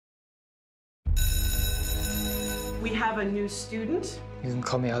We have a new student. You can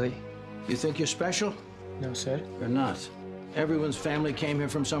call me Ali. You think you're special? No, sir. You're not. Everyone's family came here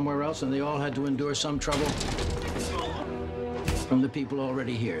from somewhere else, and they all had to endure some trouble from the people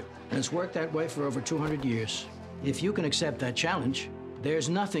already here. And it's worked that way for over 200 years. If you can accept that challenge, there's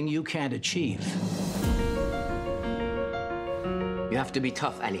nothing you can't achieve. You have to be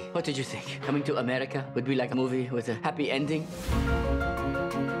tough, Ali. What did you think? Coming to America would be like a movie with a happy ending?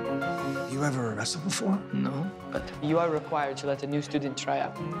 You ever wrestled before? No, but You are required to let a new student try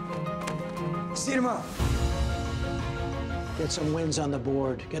out. see you tomorrow. Get some wins on the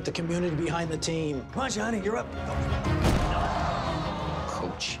board. Get the community behind the team. Come on, Jahani, you're up.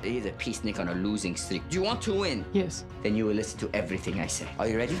 Coach, he's a peacenik on a losing streak. Do you want to win? Yes. Then you will listen to everything I say. Are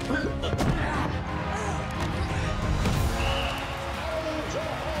you ready?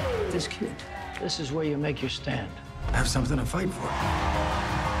 This kid, this is where you make your stand. I have something to fight for.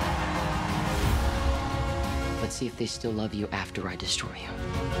 Let's see if they still love you after I destroy you.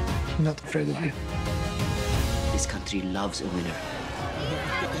 I'm not afraid of you. This country loves a winner.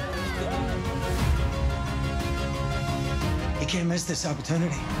 You can't miss this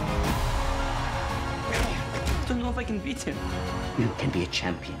opportunity. I don't know if I can beat him. You can be a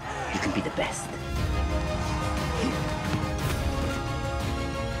champion. You can be the best.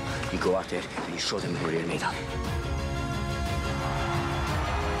 You go out there and you show them who you're made of.